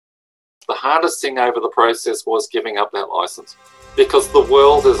The hardest thing over the process was giving up that license, because the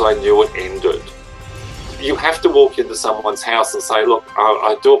world as I knew it ended. You have to walk into someone's house and say, look,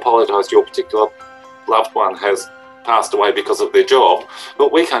 I do apologise, your particular loved one has passed away because of their job,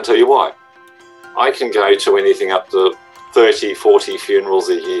 but we can't tell you why. I can go to anything up to 30, 40 funerals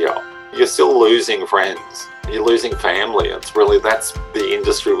a year. You're still losing friends. You're losing family. That's the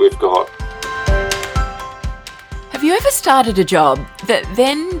industry we've got. Have you ever started a job that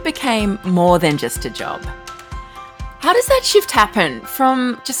then became more than just a job? How does that shift happen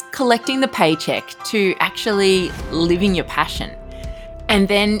from just collecting the paycheck to actually living your passion? And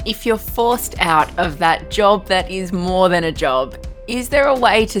then if you're forced out of that job that is more than a job, is there a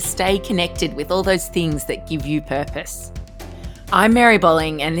way to stay connected with all those things that give you purpose? I'm Mary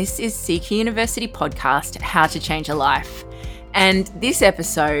Bolling, and this is CQ University podcast, How to Change a Life. And this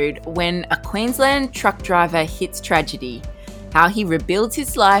episode, when a Queensland truck driver hits tragedy, how he rebuilds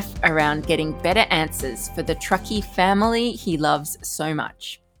his life around getting better answers for the truckie family he loves so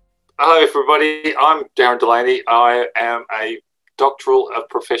much. Hello everybody, I'm Darren Delaney. I am a Doctoral of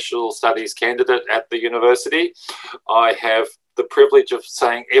Professional Studies candidate at the university. I have the privilege of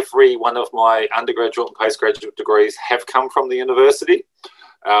saying every one of my undergraduate and postgraduate degrees have come from the university.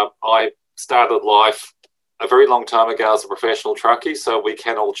 I started life a very long time ago as a professional truckie, so we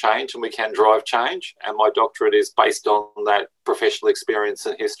can all change and we can drive change. And my doctorate is based on that professional experience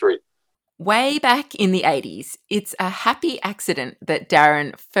and history. Way back in the 80s, it's a happy accident that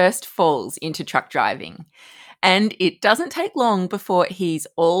Darren first falls into truck driving. And it doesn't take long before he's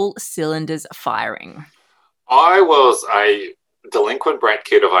all cylinders firing. I was a delinquent brat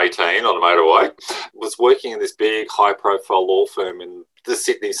kid of 18 on a motorway, was working in this big high-profile law firm in the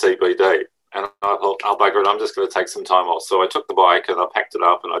Sydney CBD. And I thought, oh, bugger it, I'm just going to take some time off. So I took the bike and I packed it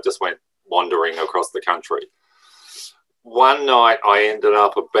up and I just went wandering across the country. One night I ended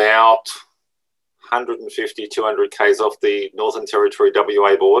up about 150, 200 Ks off the Northern Territory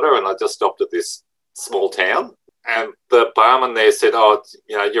WA border, and I just stopped at this small town. And the barman there said, oh,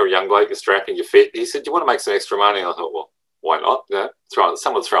 you're a young bloke, you're strapping, you're fit. He said, do you want to make some extra money? And I thought, well, why not?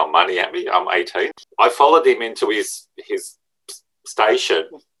 Someone's throwing money at me. I'm 18. I followed him into his station.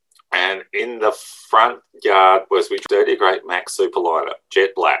 And in the front yard was we dirty great Max Superliner, jet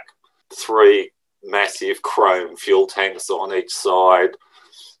black, 3 massive chrome fuel tanks on each side,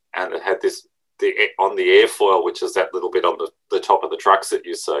 and it had on the airfoil, which is that little bit on the top of the trucks that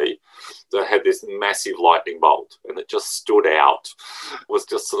you see, that had this massive lightning bolt, and it just stood out. It was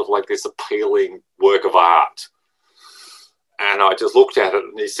just sort of like this appealing work of art. And I just looked at it,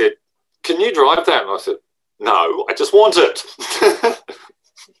 and he said, "Can you drive that?" And I said, "No, I just want it."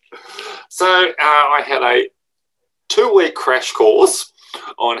 So I had a 2-week crash course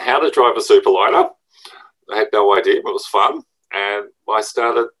on how to drive a Superliner. I had no idea, but it was fun. And we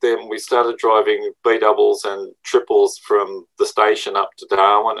started driving B-doubles and triples from the station up to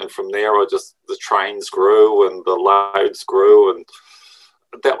Darwin. And from there, the trains grew and the loads grew. And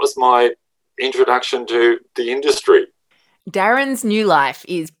that was my introduction to the industry. Darren's new life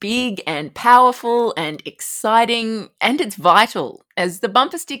is big and powerful and exciting, and it's vital. As the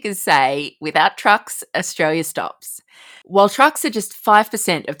bumper stickers say, without trucks, Australia stops. While trucks are just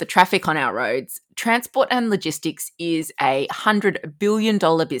 5% of the traffic on our roads, transport and logistics is a $100 billion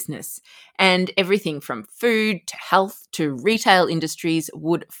business, and everything from food to health to retail industries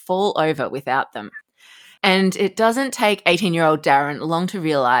would fall over without them. And it doesn't take 18-year-old Darren long to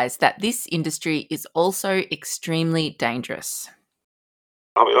realise that this industry is also extremely dangerous.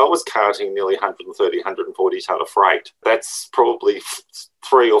 I mean, I was carting nearly 130, 140 tonne of freight. That's probably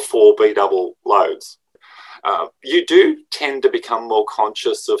 3 or 4 B-double loads. You do tend to become more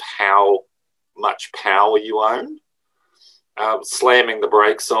conscious of how much power you own. Slamming the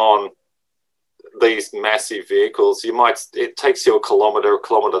brakes on these massive vehicles, it takes you a kilometre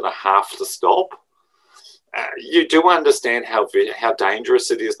and a half to stop. You do understand how dangerous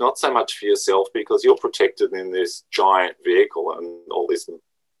it is, not so much for yourself because you're protected in this giant vehicle and all these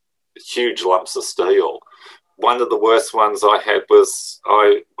huge lumps of steel. One of the worst ones I had was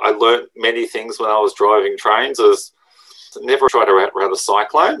I learnt many things when I was driving trains, is never try to outrun a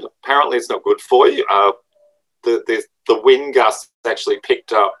cyclone. Apparently it's not good for you. The wind gusts actually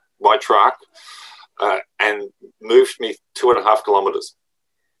picked up my truck and moved me 2.5 kilometres.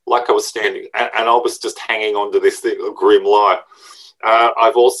 Like I was standing, and I was just hanging on to this thing, a grim life.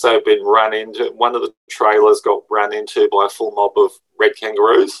 I've also been run into, one of the trailers got run into by a full mob of red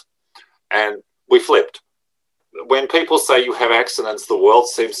kangaroos, and we flipped. When people say you have accidents, the world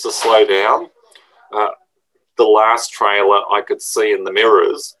seems to slow down. The last trailer I could see in the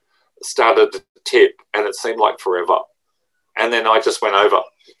mirrors started to tip, and it seemed like forever. And then I just went over.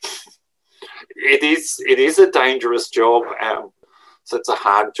 It is a dangerous job. So it's a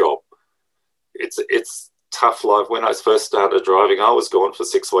hard job. It's tough life. When I first started driving, I was gone for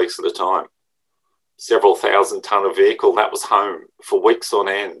 6 weeks at a time. Several thousand ton of vehicle, that was home for weeks on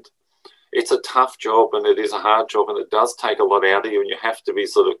end. It's a tough job and it is a hard job and it does take a lot out of you, and you have to be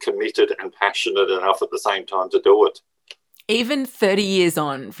sort of committed and passionate enough at the same time to do it. Even 30 years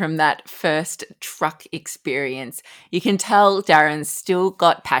on from that first truck experience, you can tell Darren's still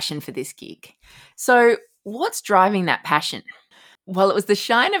got passion for this gig. So what's driving that passion? Well, it was the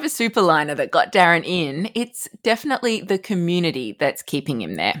shine of a superliner that got Darren in. It's definitely the community that's keeping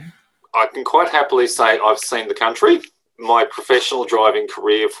him there. I can quite happily say I've seen the country. My professional driving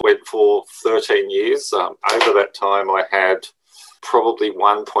career went for 13 years. Over that time, I had probably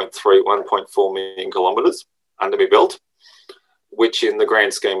 1.4 million kilometres under my belt, which in the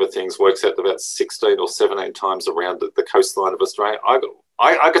grand scheme of things works out to about 16 or 17 times around the coastline of Australia.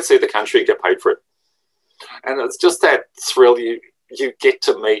 I could see the country and get paid for it. And it's just that thrill. You get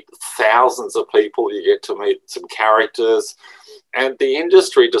to meet thousands of people. You get to meet some characters. And the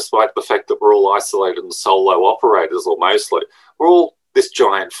industry, despite the fact that we're all isolated and solo operators, or mostly, we're all this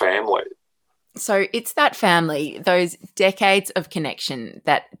giant family. So it's that family, those decades of connection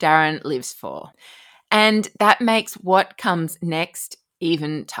that Darren lives for. And that makes what comes next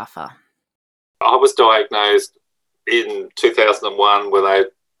even tougher. I was diagnosed in 2001 with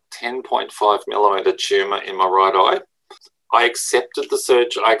a 10.5 millimetre tumour in my right eye. I accepted the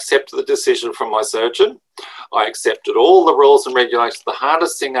surgery. I accepted the decision from my surgeon. I accepted all the rules and regulations. The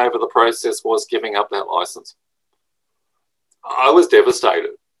hardest thing over the process was giving up that licence. I was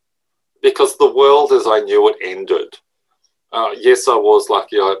devastated because the world as I knew it ended. Yes, I was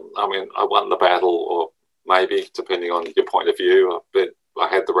lucky. I won the battle, or maybe, depending on your point of view. But I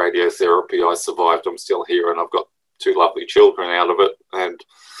had the radiotherapy. I survived. I'm still here, and I've got 2 lovely children out of it. And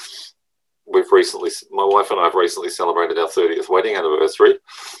my wife and I have recently celebrated our 30th wedding anniversary.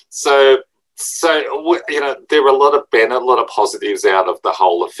 So there are a lot of positives out of the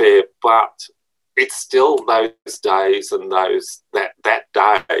whole affair, but it's still those days and that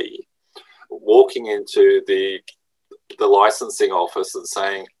day walking into the licensing office and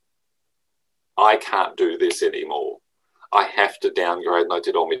saying, I can't do this anymore. I have to downgrade. And I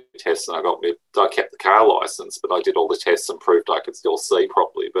did all my tests and I kept the car license, but I did all the tests and proved I could still see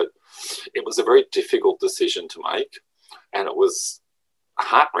properly. But it was a very difficult decision to make, and it was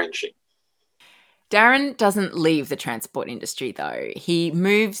heart-wrenching. Darren doesn't leave the transport industry though. He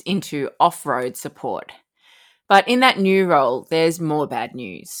moves into off-road support. But in that new role, there's more bad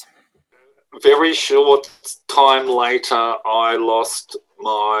news. Very short time later, I lost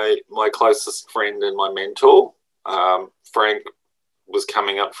my closest friend and my mentor. Frank was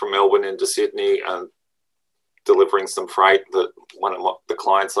coming up from Melbourne into Sydney and delivering some freight that one of the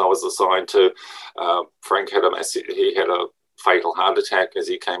clients I was assigned to. Frank had a fatal heart attack as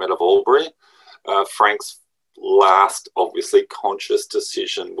he came out of Albury. Frank's last, obviously, conscious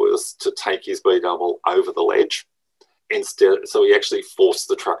decision was to take his B-double over the ledge instead. So he actually forced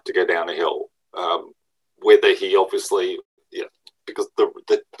the truck to go down a hill. Whether he obviously, because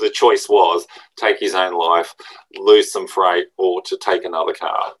the choice was take his own life, lose some freight, or to take another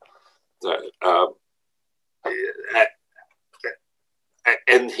car. So,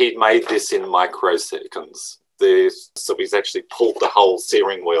 and he made this in microseconds. So he's actually pulled the whole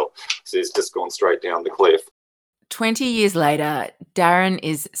steering wheel. So he's just gone straight down the cliff. 20 years later, Darren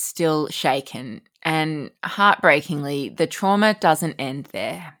is still shaken, and heartbreakingly, the trauma doesn't end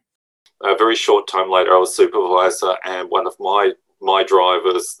there. A very short time later, I was supervisor, and one of my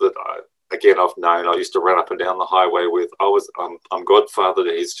drivers that I've known, I used to run up and down the highway with. I'm godfather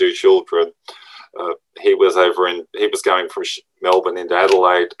to his 2 children. He was going from Melbourne into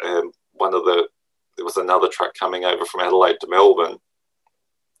Adelaide, and there was another truck coming over from Adelaide to Melbourne.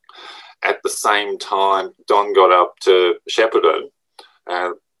 At the same time, Don got up to Shepparton,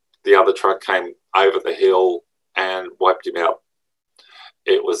 and the other truck came over the hill and wiped him out.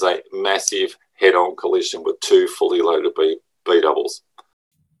 It was a massive head-on collision with 2 fully loaded B-doubles.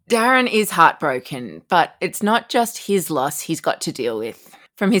 Darren is heartbroken, but it's not just his loss he's got to deal with.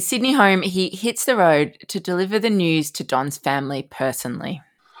 From his Sydney home, he hits the road to deliver the news to Don's family personally.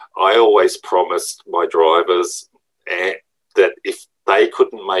 I always promised my drivers that if they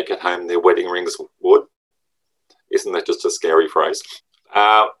couldn't make it home, their wedding rings would. Isn't that just a scary phrase?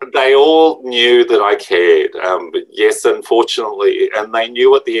 They all knew that I cared. But yes, unfortunately, and they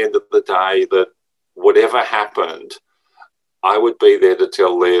knew at the end of the day that whatever happened, I would be there to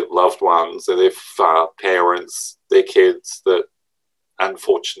tell their loved ones, their parents, their kids, that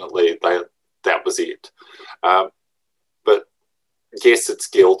unfortunately that was it. But yes, it's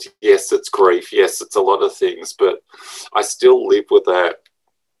guilt. Yes, it's grief. Yes, it's a lot of things. But I still live with that.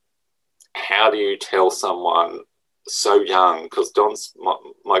 How do you tell someone so young? Because Don's,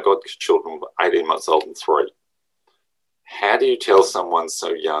 my godchildren were 18 months old and 3. How do you tell someone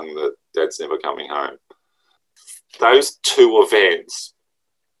so young that dad's never coming home? Those two events,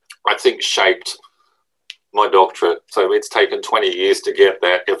 I think, shaped my doctorate. So it's taken 20 years to get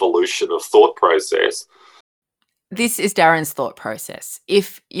that evolution of thought process. This is Darren's thought process.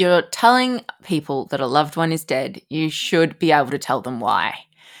 If you're telling people that a loved one is dead, you should be able to tell them why.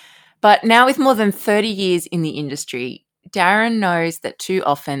 But now with more than 30 years in the industry, Darren knows that too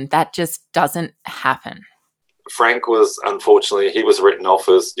often that just doesn't happen. Frank was, unfortunately, he was written off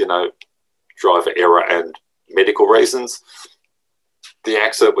as, driver error and medical reasons. The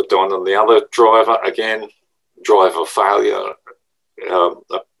accident with Don and the other driver, again, driver failure.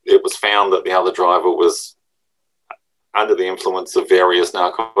 It was found that the other driver was under the influence of various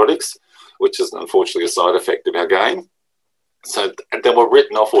narcotics, which is unfortunately a side effect of our game. So they were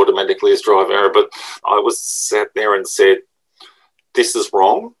written off automatically as driver error, but I was sat there and said, this is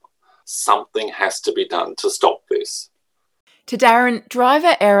wrong. Something has to be done to stop this. To Darren,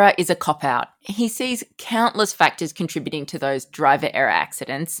 driver error is a cop-out. He sees countless factors contributing to those driver error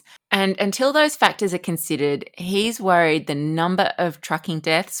accidents, and until those factors are considered, he's worried the number of trucking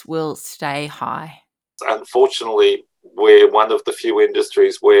deaths will stay high. Unfortunately, we're one of the few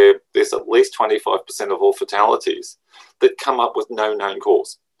industries where there's at least 25% of all fatalities that come up with no known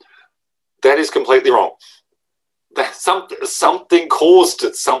cause. That is completely wrong. That something caused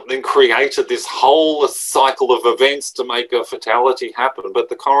it, something created this whole cycle of events to make a fatality happen. But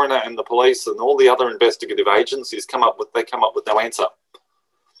the coroner and the police and all the other investigative agencies come up with no answer.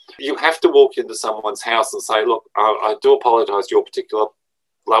 You have to walk into someone's house and say, look, I do apologise, your particular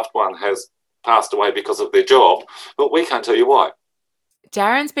loved one has passed away because of their job, but we can't tell you why.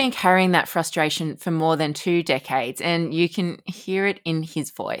 Darren's been carrying that frustration for more than 2 decades, and you can hear it in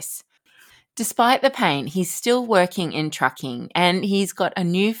his voice. Despite the pain, he's still working in trucking, and he's got a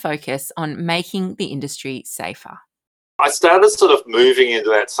new focus on making the industry safer. I started sort of moving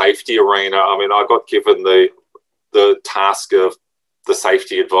into that safety arena. I mean, I got given the task of the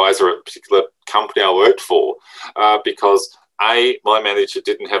safety advisor at a particular company I worked for because my manager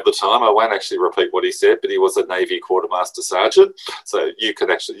didn't have the time. I won't actually repeat what he said, but he was a Navy quartermaster sergeant. So you can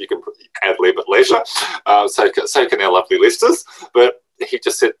ad lib at leisure. So can our lovely listeners. But he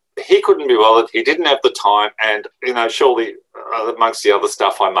just said he couldn't be bothered. He didn't have the time. And, surely amongst the other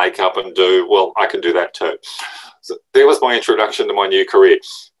stuff I make up and do, well, I can do that too. So there was my introduction to my new career.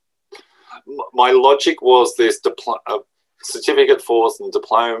 My logic was there's certificate courses and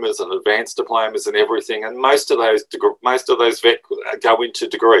diplomas and advanced diplomas and everything, and most of those vet go into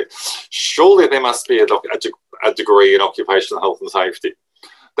degree. Surely there must be a degree in occupational health and safety.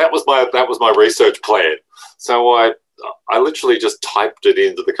 That was my research plan. So I literally just typed it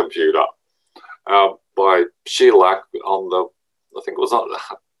into the computer. By sheer luck, I think it was on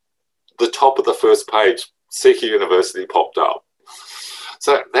the top of the first page, CQ University popped up.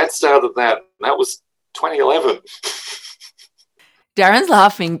 So that started that. That was 2011. Darren's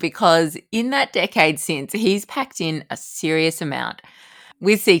laughing because in that decade since, he's packed in a serious amount.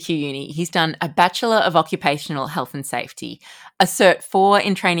 With CQ Uni, he's done a Bachelor of Occupational Health and Safety, a Cert 4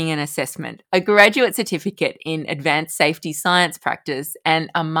 in Training and Assessment, a Graduate Certificate in Advanced Safety Science Practice, and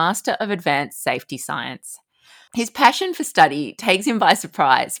a Master of Advanced Safety Science. His passion for study takes him by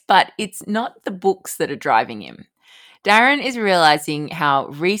surprise, but it's not the books that are driving him. Darren is realising how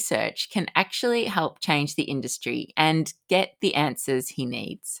research can actually help change the industry and get the answers he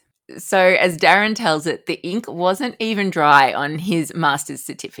needs. So as Darren tells it, the ink wasn't even dry on his master's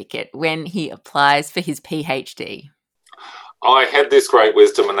certificate when he applies for his PhD. I had this great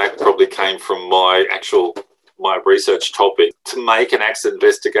wisdom, and that probably came from my research topic, to make an accident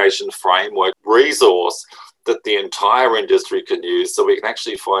investigation framework resource that the entire industry can use so we can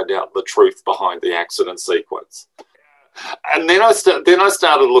actually find out the truth behind the accident sequence. And then I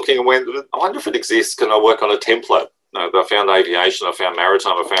started looking and went, I wonder if it exists. Can I work on a template? No, I found aviation, I found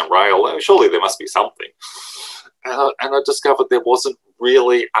maritime, I found rail. Surely there must be something. And I discovered there wasn't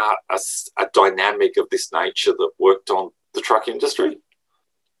really a dynamic of this nature that worked on the truck industry.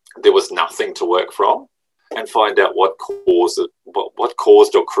 There was nothing to work from and find out what caused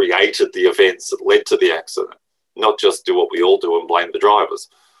or created the events that led to the accident, not just do what we all do and blame the drivers.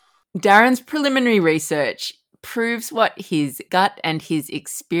 Darren's preliminary research proves what his gut and his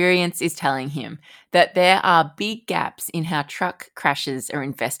experience is telling him, that there are big gaps in how truck crashes are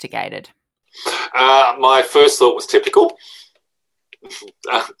investigated. My first thought was typical.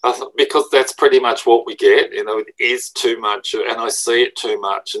 Because that's pretty much what we get. It is too much, and I see it too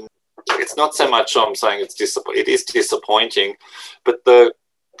much. And it's not so much I'm saying it is disappointing, but the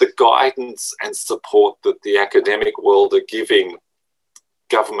guidance and support that the academic world are giving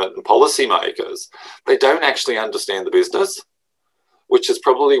government and policymakers, they don't actually understand the business, which is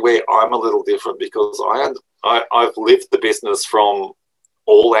probably where I'm a little different, because I've lived the business from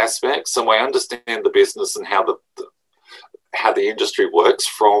all aspects, and I understand the business and how the industry works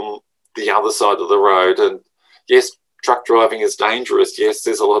from the other side of the road. And yes, truck driving is dangerous. Yes,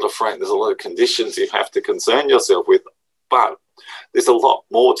 there's a lot of conditions you have to concern yourself with, but there's a lot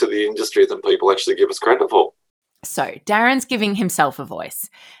more to the industry than people actually give us credit for. So Darren's giving himself a voice,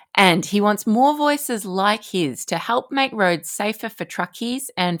 and he wants more voices like his to help make roads safer for truckies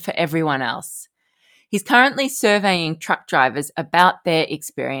and for everyone else. He's currently surveying truck drivers about their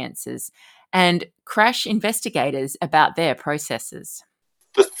experiences and crash investigators about their processes.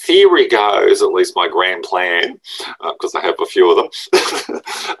 The theory goes, at least my grand plan, because I have a few of them,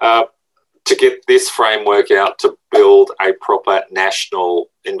 to get this framework out to build a proper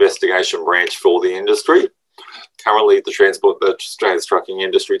national investigation branch for the industry. Currently, the Australia's trucking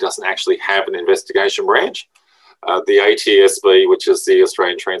industry doesn't actually have an investigation branch. The ATSB, which is the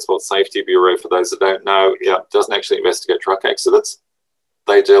Australian Transport Safety Bureau, for those that don't know, doesn't actually investigate truck accidents.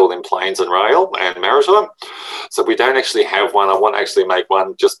 They deal in planes and rail and maritime. So we don't actually have one. I want to actually make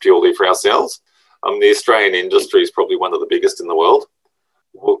one just purely for ourselves. The Australian industry is probably one of the biggest in the world.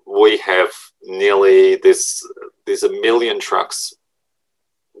 We have there's 1 million trucks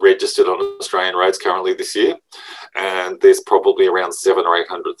registered on Australian roads currently this year, and there's probably around 700,000 or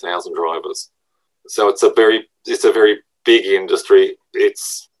 800,000 drivers. So it's a very big industry.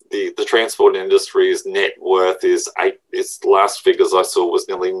 It's the transport industry's net worth is last figures I saw was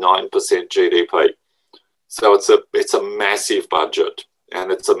nearly 9% GDP. So it's a massive budget,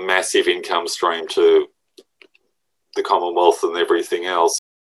 and it's a massive income stream to the Commonwealth and everything else.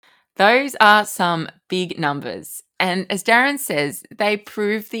 Those are some big numbers. And as Darren says, they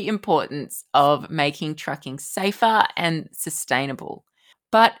prove the importance of making trucking safer and sustainable.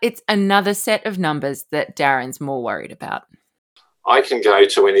 But it's another set of numbers that Darren's more worried about. I can go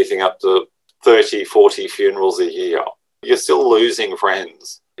to anything up to 30, 40 funerals a year. You're still losing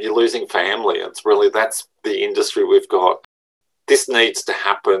friends. You're losing family. That's the industry we've got. This needs to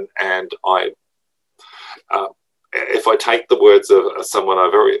happen. And if I take the words of someone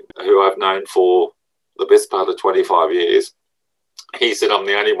who I've known for the best part of 25 years, he said, I'm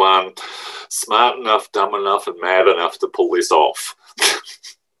the only one smart enough, dumb enough, and mad enough to pull this off.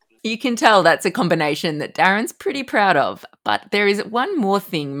 You can tell that's a combination that Darren's pretty proud of, but there is one more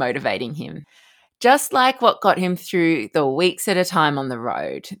thing motivating him. Just like what got him through the weeks at a time on the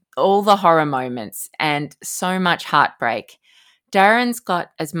road, all the horror moments, and so much heartbreak, Darren's got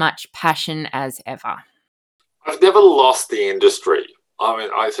as much passion as ever. I've never lost the industry. I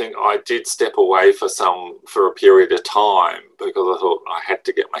mean, I think I did step away for a period of time because I thought I had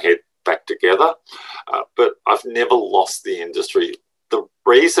to get my head back together, but I've never lost the industry. The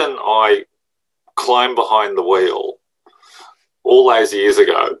reason I climbed behind the wheel all those years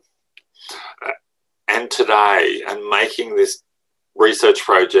ago and today and making this research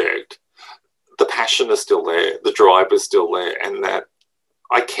project, the passion is still there, the drive is still there, and that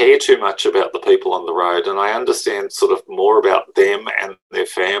I care too much about the people on the road, and I understand sort of more about them and their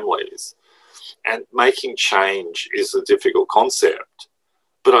families. And making change is a difficult concept,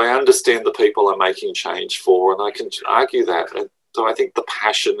 but I understand the people I'm making change for, and I can argue that. And so I think the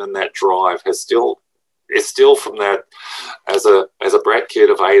passion and that drive is still from that as a brat kid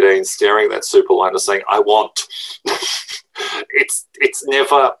of 18 staring at that Superliner saying, I want.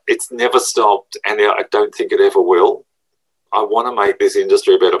 It's never stopped, and I don't think it ever will. I want to make this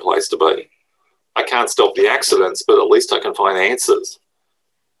industry a better place to be. I can't stop the accidents, but at least I can find answers.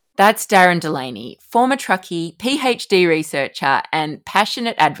 That's Darren Delaney, former truckie, PhD researcher, and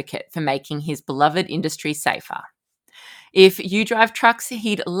passionate advocate for making his beloved industry safer. If you drive trucks,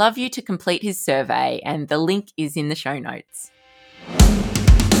 he'd love you to complete his survey, and the link is in the show notes.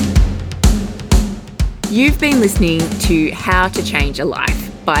 You've been listening to How to Change a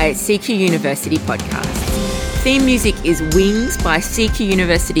Life by CQ University Podcast. Theme music is Wings by CQ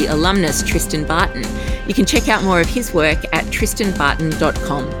University alumnus Tristan Barton. You can check out more of his work at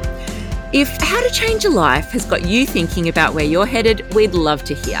tristanbarton.com. If How to Change a Life has got you thinking about where you're headed, we'd love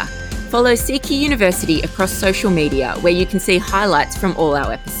to hear. Follow CQ University across social media, where you can see highlights from all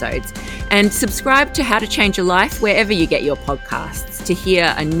our episodes. And subscribe to How to Change a Life wherever you get your podcasts to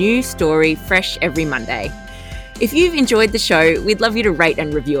hear a new story fresh every Monday. If you've enjoyed the show, we'd love you to rate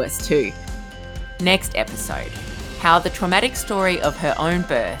and review us too. Next episode, how the traumatic story of her own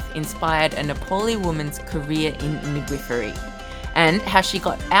birth inspired a Nepali woman's career in midwifery, and how she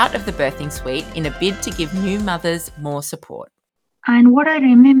got out of the birthing suite in a bid to give new mothers more support. And what I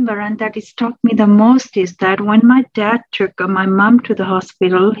remember, and that has struck me the most, is that when my dad took my mum to the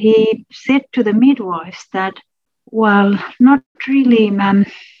hospital, he said to the midwives that, well, not really, ma'am,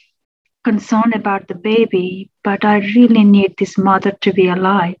 concerned about the baby, but I really need this mother to be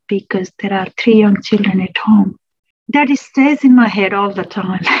alive because there are 3 young children at home. That stays in my head all the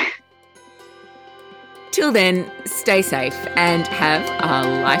time. Till then, stay safe and have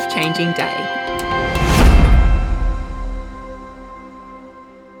a life-changing day.